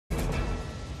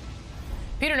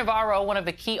Peter Navarro, one of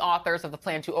the key authors of the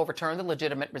plan to overturn the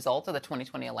legitimate results of the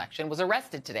 2020 election, was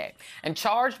arrested today and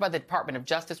charged by the Department of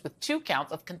Justice with 2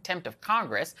 counts of contempt of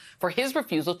Congress for his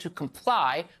refusal to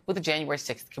comply with the January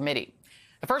 6th committee.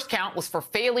 The first count was for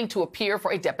failing to appear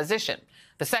for a deposition.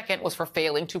 The second was for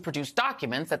failing to produce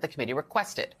documents that the committee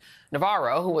requested.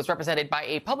 Navarro, who was represented by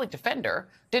a public defender,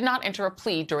 did not enter a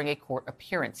plea during a court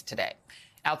appearance today.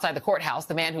 Outside the courthouse,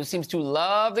 the man who seems to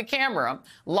love the camera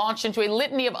launched into a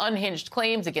litany of unhinged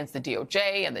claims against the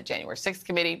DOJ and the January 6th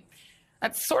committee.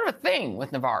 That's sort of a thing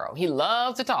with Navarro. He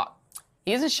loves to talk.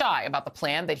 He isn't shy about the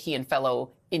plan that he and fellow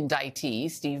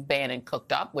indictee Steve Bannon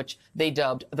cooked up, which they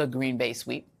dubbed the Green Bay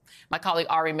Sweep. My colleague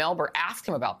Ari Melber asked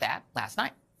him about that last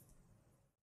night.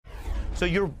 So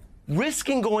you're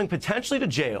risking going potentially to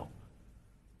jail,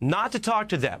 not to talk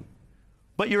to them,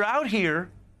 but you're out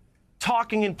here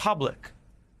talking in public.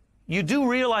 You do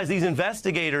realize these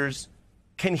investigators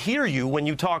can hear you when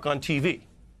you talk on TV.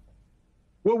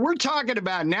 What we're talking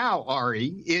about now,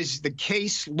 Ari, is the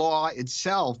case law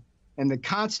itself and the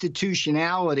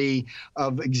constitutionality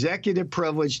of executive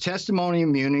privilege, testimony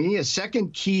immunity. A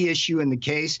second key issue in the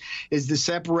case is the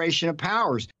separation of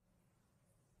powers.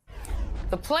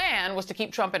 The plan was to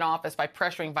keep Trump in office by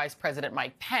pressuring Vice President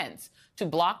Mike Pence to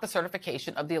block the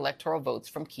certification of the electoral votes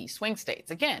from key swing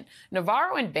states. Again,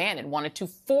 Navarro and Bannon wanted to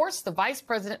force the Vice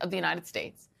President of the United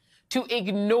States to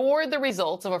ignore the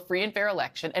results of a free and fair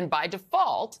election, and by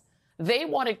default, they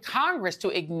wanted Congress to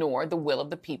ignore the will of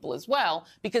the people as well,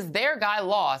 because their guy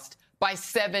lost by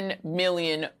 7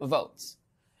 million votes.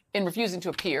 In refusing to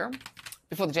appear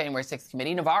before the January 6th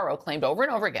committee, Navarro claimed over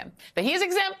and over again that he is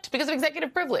exempt because of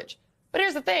executive privilege. But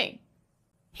here's the thing.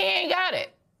 He ain't got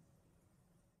it.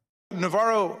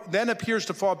 Navarro then appears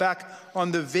to fall back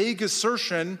on the vague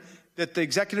assertion that the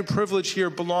executive privilege here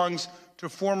belongs to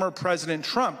former President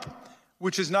Trump,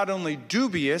 which is not only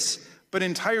dubious, but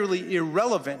entirely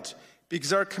irrelevant,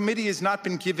 because our committee has not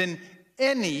been given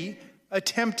any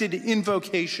attempted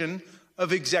invocation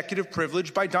of executive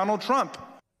privilege by Donald Trump.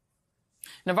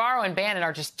 Navarro and Bannon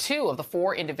are just 2 of the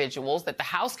 4 individuals that the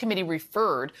House committee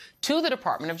referred to the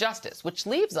Department of Justice, which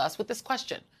leaves us with this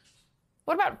question.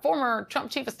 What about former Trump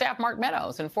Chief of Staff Mark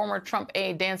Meadows and former Trump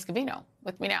aide Dan Scavino?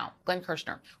 With me now, Glenn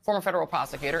Kirschner, former federal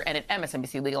prosecutor and an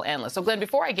MSNBC legal analyst. So, Glenn,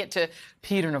 before I get to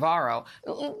Peter Navarro,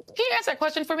 can you answer that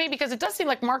question for me? Because it does seem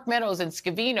like Mark Meadows and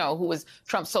Scavino, who was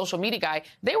Trump's social media guy,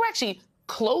 they were actually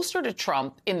closer to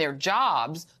Trump in their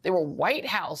jobs. They were White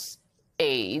House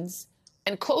aides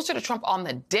and closer to Trump on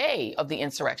the day of the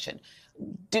insurrection.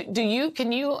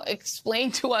 Can you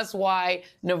explain to us why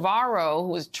Navarro, who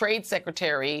was trade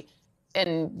secretary,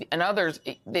 and others,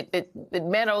 that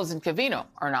Meadows and Scavino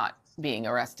are not being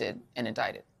arrested and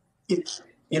indicted?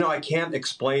 I can't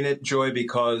explain it, Joy,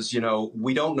 because,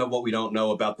 we don't know what we don't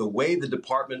know about the way the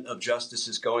Department of Justice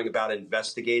is going about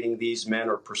investigating these men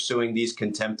or pursuing these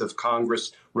contempt of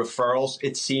Congress referrals.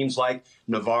 It seems like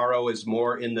Navarro is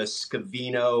more in the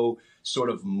Scavino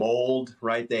sort of mold,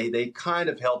 right? They kind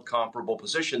of held comparable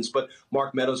positions. But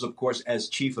Mark Meadows, of course, as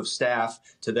chief of staff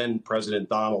to then President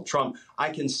Donald Trump,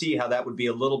 I can see how that would be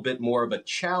a little bit more of a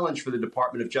challenge for the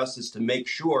Department of Justice to make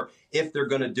sure if they're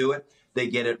going to do it, they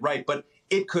get it right. But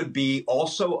it could be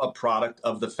also a product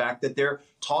of the fact that they're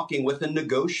talking with and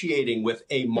negotiating with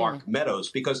a Mark Meadows,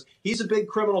 because he's a big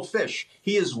criminal fish.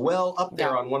 He is well up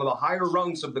there on one of the higher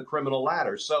rungs of the criminal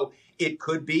ladder. So it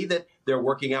could be that they're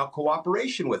working out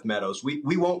cooperation with Meadows. We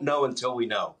won't know until we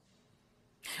know.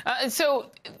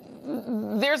 So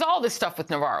there's all this stuff with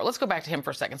Navarro. Let's go back to him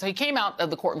for a second. So he came out of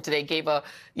the courtroom today, gave a,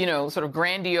 sort of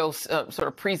grandiose sort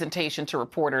of presentation to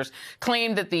reporters,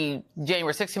 claimed that the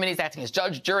January 6th committee is acting as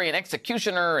judge, jury, and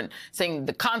executioner, and saying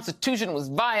the Constitution was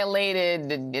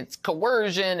violated, and it's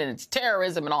coercion, and it's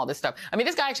terrorism, and all this stuff. I mean,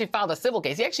 this guy actually filed a civil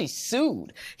case. He actually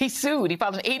sued. He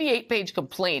filed an 88-page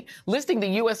complaint listing the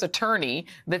U.S. attorney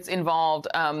that's involved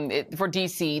for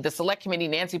D.C., the Select Committee,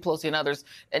 Nancy Pelosi, and others,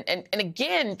 and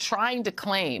again, trying to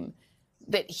claim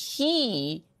that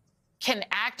he can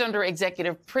act under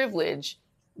executive privilege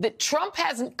that Trump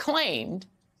hasn't claimed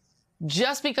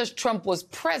just because Trump was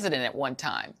president at one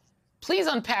time. Please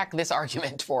unpack this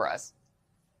argument for us.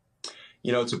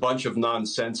 It's a bunch of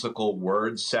nonsensical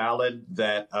word salad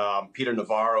that Peter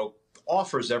Navarro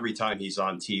offers every time he's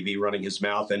on TV running his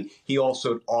mouth. And he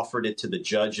also offered it to the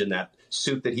judge in that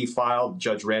suit that he filed.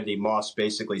 Judge Randy Moss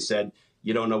basically said,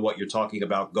 "You don't know what you're talking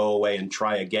about. Go away and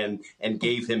try again," and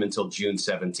gave him until June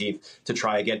 17th to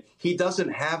try again. He doesn't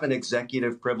have an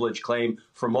executive privilege claim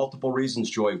for multiple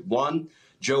reasons, Joy. One,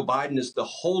 Joe Biden is the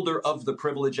holder of the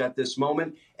privilege at this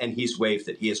moment, and he's waived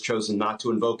it. He has chosen not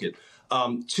to invoke it.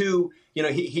 Two,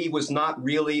 he was not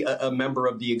really a member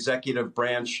of the executive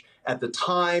branch at the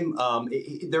time.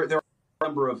 There are a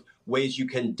number of ways you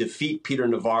can defeat Peter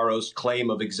Navarro's claim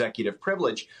of executive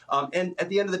privilege. And at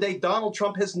the end of the day, Donald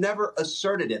Trump has never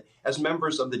asserted it, as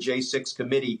members of the J6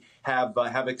 committee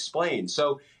have explained.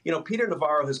 So, Peter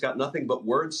Navarro has got nothing but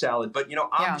word salad. But,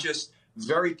 I'm just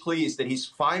very pleased that he's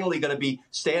finally going to be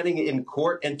standing in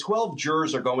court, and 12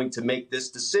 jurors are going to make this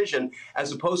decision,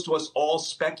 as opposed to us all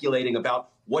speculating about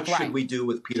what should we do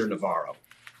with Peter Navarro.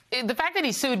 The fact that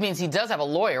he sued means he does have a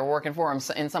lawyer working for him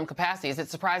in some capacity. Does it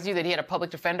surprise you that he had a public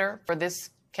defender for this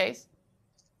case?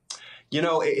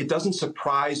 It doesn't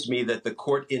surprise me that the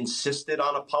court insisted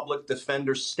on a public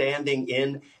defender standing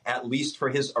in, at least for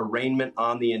his arraignment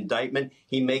on the indictment.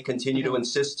 He may continue to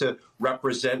insist to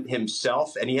represent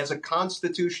himself, and he has a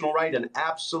constitutional right, an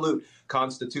absolute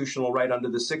constitutional right under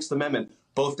the Sixth Amendment,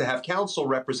 both to have counsel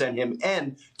represent him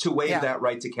and to waive that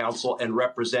right to counsel and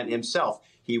represent himself.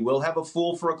 He will have a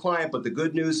fool for a client, but the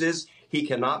good news is he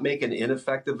cannot make an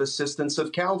ineffective assistance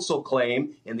of counsel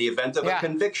claim in the event of a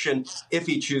conviction if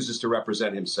he chooses to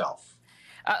represent himself.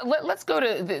 Let's go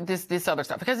to this other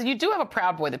stuff, because you do have a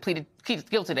Proud Boy that pleaded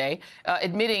guilty today,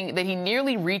 admitting that he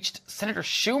nearly reached Senator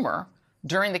Schumer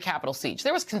during the Capitol siege.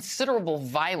 There was considerable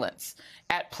violence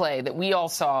at play that we all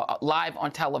saw live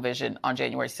on television on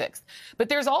January 6th. But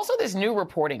there's also this new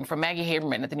reporting from Maggie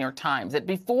Haberman at the New York Times that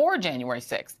before January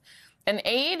 6th, an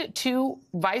aide to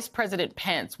Vice President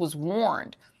Pence was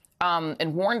warned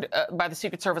by the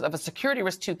Secret Service of a security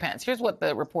risk to Pence. Here's what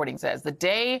the reporting says. The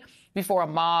day before a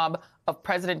mob of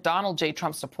President Donald J.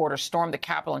 Trump supporters stormed the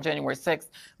Capitol on January 6th,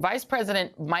 Vice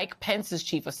President Mike Pence's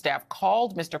chief of staff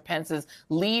called Mr. Pence's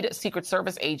lead Secret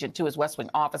Service agent to his West Wing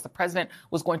office. The president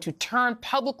was going to turn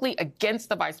publicly against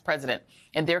the vice president,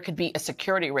 and there could be a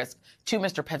security risk to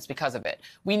Mr. Pence because of it.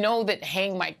 We know that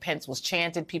Hang Mike Pence was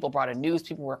chanted. People brought in news.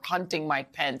 People were hunting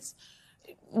Mike Pence.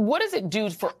 What does it do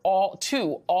for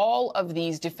all of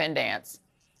these defendants?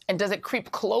 And does it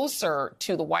creep closer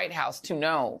to the White House to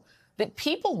know that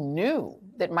people knew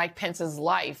that Mike Pence's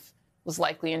life was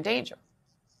likely in danger?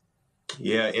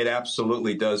 Yeah, it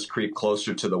absolutely does creep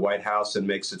closer to the White House and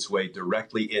makes its way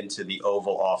directly into the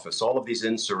Oval Office. All of these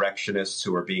insurrectionists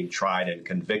who are being tried and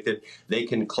convicted, they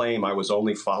can claim I was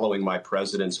only following my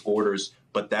president's orders,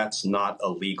 but that's not a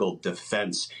legal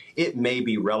defense. It may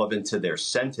be relevant to their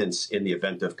sentence in the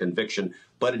event of conviction,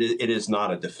 but it is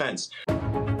not a defense.